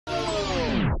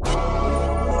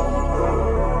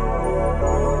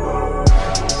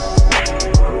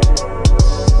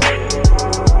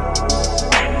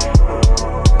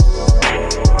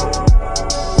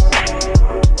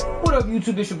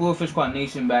YouTube? It's your boy Fish Squad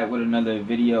Nation back with another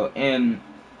video, and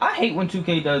I hate when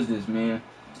 2K does this, man.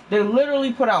 They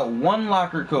literally put out one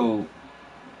locker code,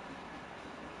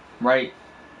 right?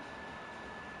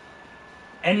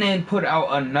 And then put out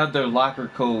another locker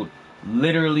code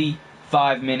literally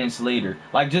 5 minutes later.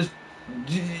 Like, just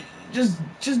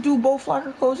do both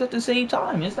locker codes at the same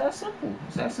time. It's that simple.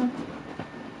 It's that simple.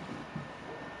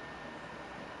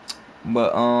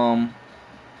 But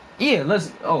yeah,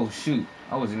 let's. Oh shoot,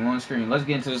 I wasn't even on the screen. Let's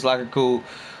get into this locker code.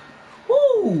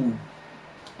 Woo!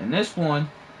 And this one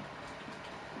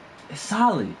is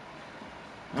solid. You know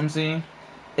what I'm saying?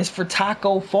 It's for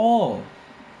Tacko Fall. You know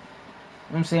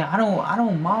what I'm saying? I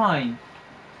don't mind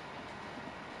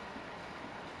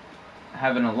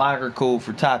having a locker code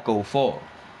for Tacko Fall.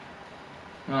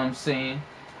 You know what I'm saying?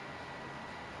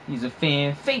 He's a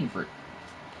fan favorite.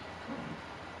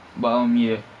 But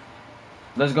yeah.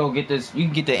 Let's go get this. You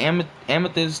can get the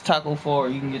Amethyst Tacko Fall, or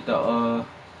you can get the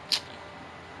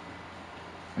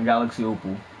Galaxy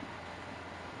Opal.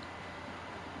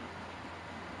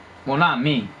 Well, not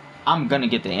me. I'm gonna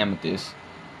get the Amethyst.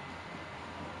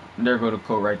 There go the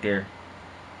code right there.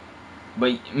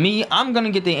 But me, I'm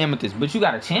gonna get the Amethyst. But you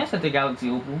got a chance at the Galaxy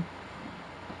Opal.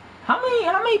 How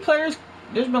many players?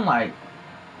 There's been like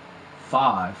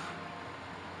 5,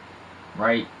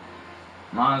 right?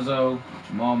 Lonzo,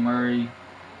 Jamal Murray,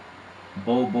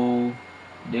 Bobo,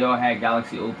 they all had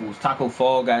Galaxy Opals. Tacko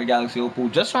Fall got a Galaxy Opal.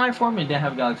 Just right for me, didn't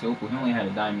have a Galaxy Opal. He only had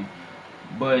a diamond.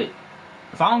 But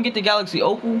if I don't get the Galaxy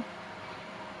Opal,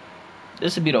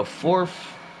 this would be the 4th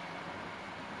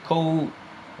code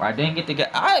where I didn't get the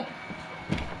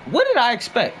what did I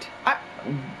expect?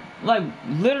 Like,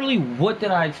 literally, what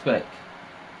did I expect?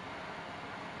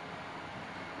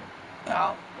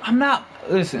 I'm not,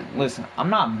 listen, I'm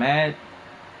not mad.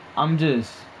 I'm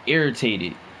just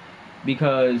irritated.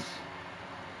 Because,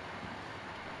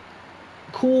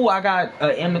 cool, I got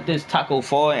an Amethyst Tacko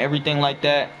Fall and everything like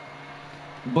that.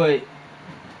 But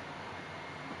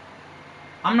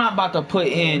I'm not about to put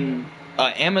in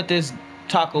an Amethyst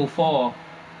Tacko Fall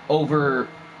over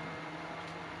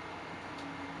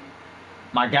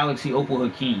my Galaxy Opal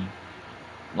Hakeem.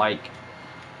 Like,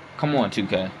 come on,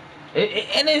 2K.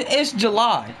 It's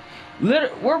July.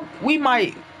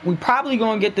 We probably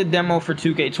gonna get the demo for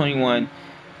 2K21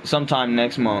 sometime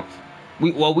next month.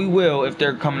 We will if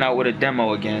they're coming out with a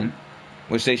demo again,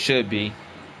 which they should be.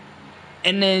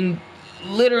 And then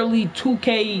literally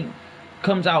 2K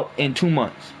comes out in 2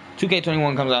 months.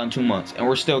 2K21 comes out in 2 months, and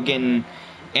we're still getting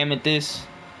Amethyst.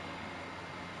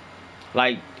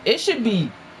 Like, it should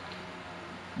be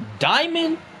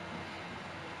Diamond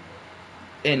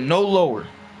and no lower.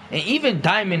 And even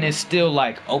Diamond is still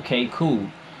like, okay, cool.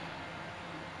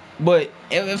 But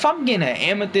if I'm getting an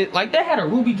Amethyst, like they had a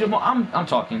Ruby Jamal, I'm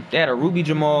talking. They had a Ruby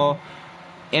Jamal,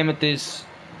 Amethyst.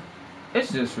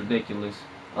 It's just ridiculous.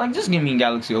 Like, just give me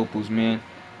Galaxy Opals, man.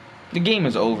 The game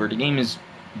is over. The game is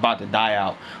about to die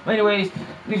out. But anyways,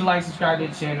 leave a like, subscribe to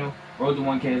the channel. Road to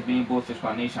 1K is being Fish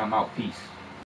Squad Nation. I'm out. Peace.